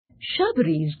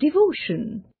Shabri's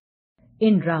devotion.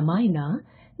 In Ramayana,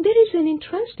 there is an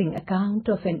interesting account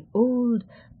of an old,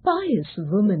 pious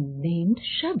woman named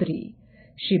Shabri.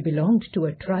 She belonged to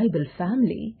a tribal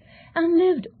family and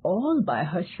lived all by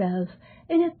herself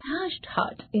in a thatched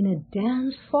hut in a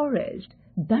dense forest,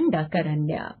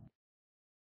 Dandakaranya.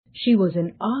 She was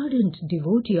an ardent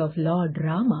devotee of Lord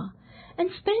Rama and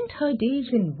spent her days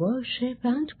in worship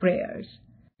and prayers.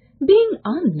 Being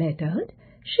unlettered,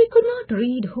 she could not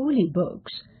read holy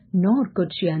books, nor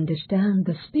could she understand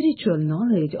the spiritual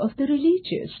knowledge of the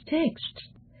religious texts.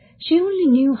 She only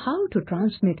knew how to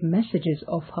transmit messages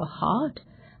of her heart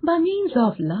by means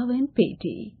of love and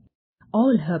pity.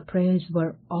 All her prayers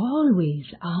were always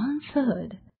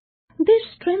answered. This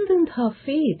strengthened her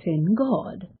faith in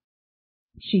God.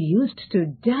 She used to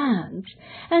dance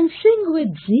and sing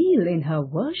with zeal in her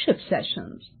worship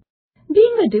sessions.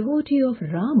 Being a devotee of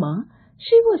Rama,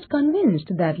 she was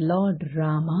convinced that Lord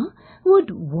Rama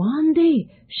would one day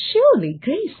surely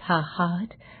grace her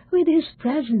heart with his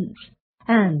presence,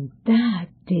 and that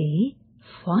day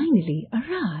finally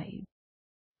arrived.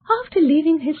 After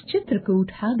leaving his Chitrakoot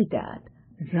habitat,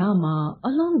 Rama,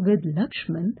 along with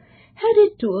Lakshman,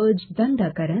 headed towards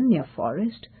Dandakaranya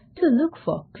forest to look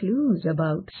for clues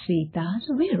about Sita's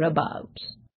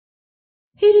whereabouts.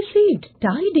 He received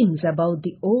tidings about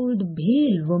the old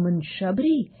pale woman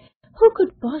Shabri, who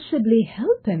could possibly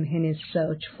help him in his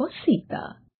search for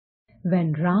Sita.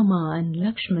 When Rama and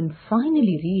Lakshman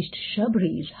finally reached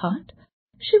Shabri's hut,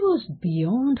 she was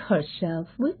beyond herself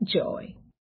with joy.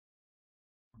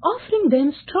 Offering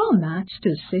them straw mats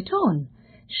to sit on,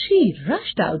 she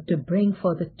rushed out to bring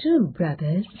for the two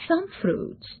brothers some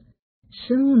fruits.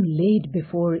 Soon laid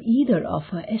before either of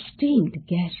her esteemed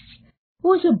guests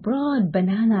was a broad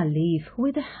banana leaf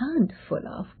with a handful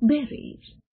of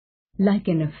berries. Like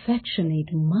an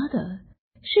affectionate mother,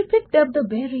 she picked up the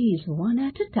berries one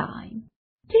at a time,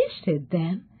 tasted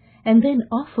them, and then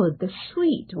offered the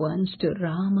sweet ones to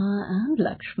Rama and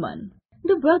Lakshman.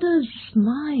 The brothers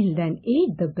smiled and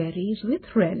ate the berries with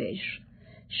relish.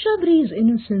 Shabri's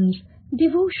innocence,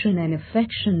 devotion, and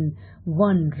affection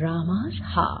won Rama's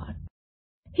heart.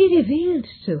 He revealed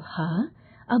to her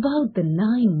about the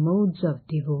 9 modes of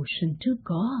devotion to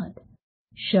God.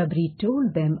 Shabri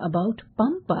told them about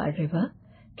Pampa river,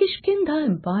 Kishkinda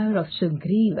empire of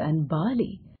Sugriva and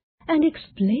Bali, and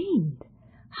explained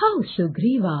how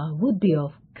Sugriva would be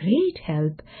of great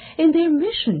help in their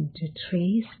mission to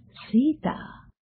trace Sita.